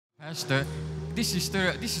Pastor, this is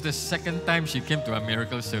the second time she came to a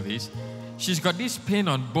miracle service. She's got this pain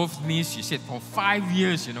on both knees, she said, for 5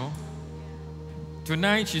 years, you know.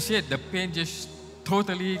 Tonight, she said the pain just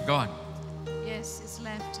totally gone. Yes, it's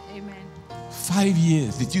left. Amen. 5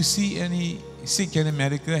 years. Did you seek any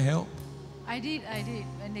medical help? I did.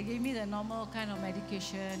 And they gave me the normal kind of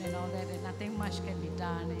medication and all that, and nothing much can be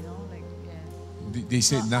done, you know, like, yeah. They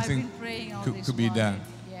said nothing I've been praying all this could be while. done.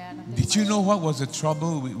 Yeah, nothing Did you much. know what was the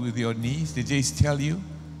trouble with your knees? Did they tell you?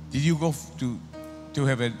 Did you go to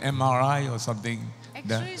have an MRI or something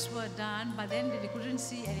done? X-rays were done, but then they couldn't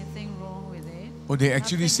see anything wrong with it. Oh, they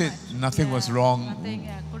actually Nothing said much. nothing was wrong Nothing,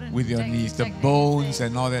 couldn't with your detect- knees, the detect bones anything.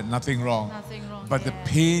 and all that, nothing wrong. Nothing wrong. But the yeah.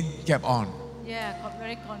 pain kept on. Yeah,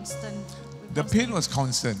 very constant. The pain was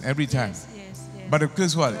constant every time. Yes, yes, yes. But of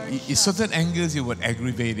course, what? Very In sharp. certain angles, it would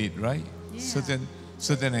aggravate it, right? Yeah.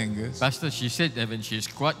 Certain angles. Pastor, she said that when she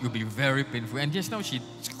squat, it will be very painful. And just now she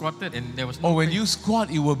squatted and there was no Oh, when pain. you squat,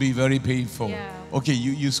 it will be very painful. Yeah. Okay,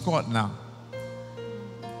 you squat now.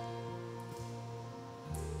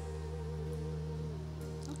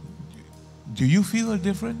 Do you feel a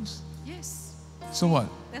difference? Yes. So what?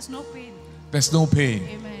 There's no pain. There's no pain.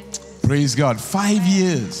 Amen. Yes. Praise God. 5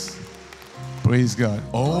 years. Praise God.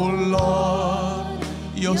 Oh Lord,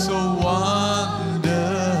 you're so wonderful.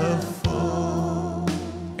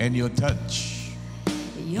 And your touch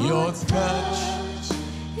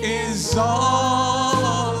is all